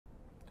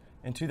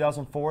In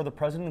 2004, the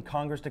President and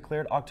Congress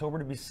declared October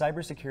to be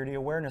Cybersecurity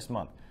Awareness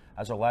Month.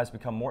 As our lives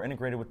become more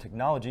integrated with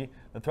technology,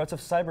 the threats of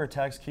cyber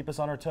attacks keep us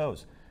on our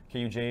toes.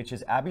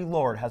 KUJH's Abby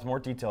Lord has more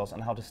details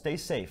on how to stay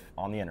safe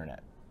on the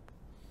internet.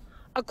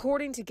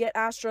 According to Get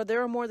Astra,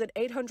 there are more than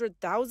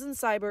 800,000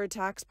 cyber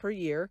attacks per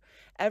year.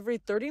 Every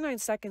 39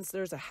 seconds,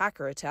 there's a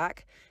hacker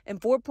attack, and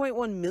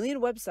 4.1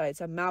 million websites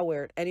have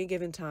malware at any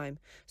given time.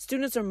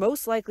 Students are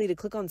most likely to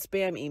click on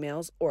spam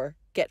emails or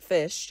get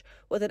phished,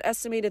 with an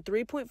estimated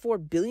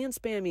 3.4 billion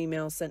spam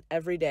emails sent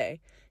every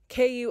day.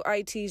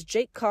 KUIT's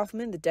Jake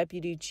Kaufman, the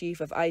deputy chief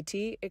of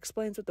IT,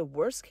 explains what the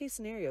worst case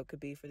scenario could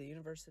be for the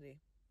university.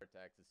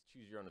 Attacks is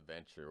choose your own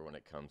adventure when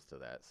it comes to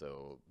that.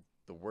 So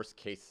the worst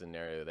case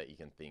scenario that you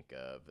can think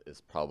of is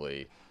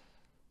probably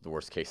the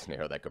worst case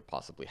scenario that could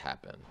possibly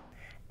happen.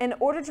 In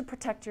order to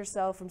protect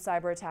yourself from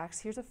cyber attacks,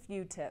 here's a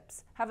few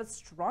tips. Have a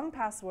strong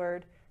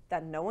password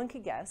that no one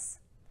can guess.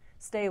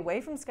 Stay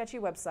away from sketchy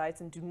websites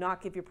and do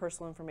not give your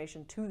personal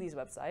information to these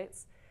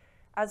websites,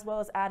 as well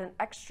as add an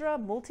extra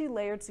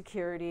multi-layered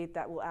security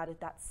that will add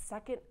that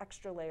second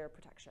extra layer of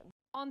protection.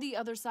 On the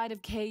other side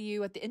of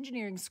KU at the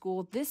engineering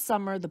school, this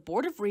summer, the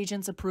Board of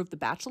Regents approved the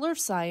Bachelor of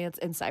Science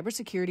in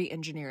Cybersecurity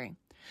Engineering.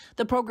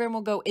 The program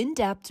will go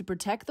in-depth to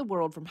protect the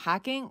world from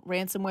hacking,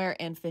 ransomware,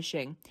 and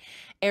phishing.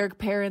 Eric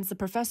Perrins, the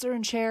professor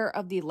and chair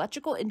of the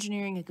Electrical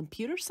Engineering and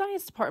Computer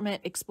Science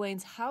Department,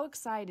 explains how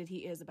excited he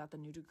is about the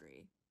new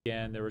degree.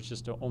 And there was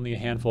just only a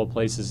handful of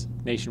places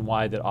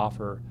nationwide that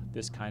offer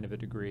this kind of a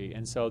degree.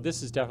 And so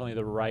this is definitely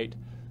the right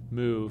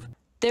move.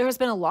 There has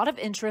been a lot of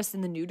interest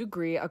in the new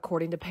degree,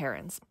 according to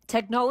parents.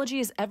 Technology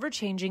is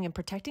ever-changing, and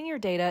protecting your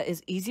data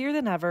is easier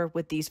than ever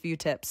with these few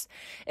tips.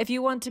 If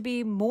you want to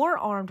be more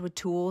armed with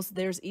tools,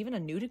 there's even a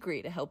new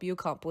degree to help you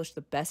accomplish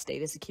the best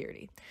data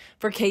security.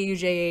 For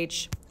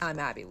KUJH, I'm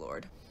Abby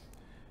Lord.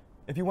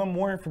 If you want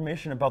more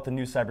information about the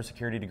new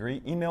cybersecurity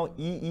degree, email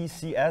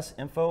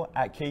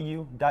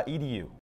eecsinfo@ku.edu.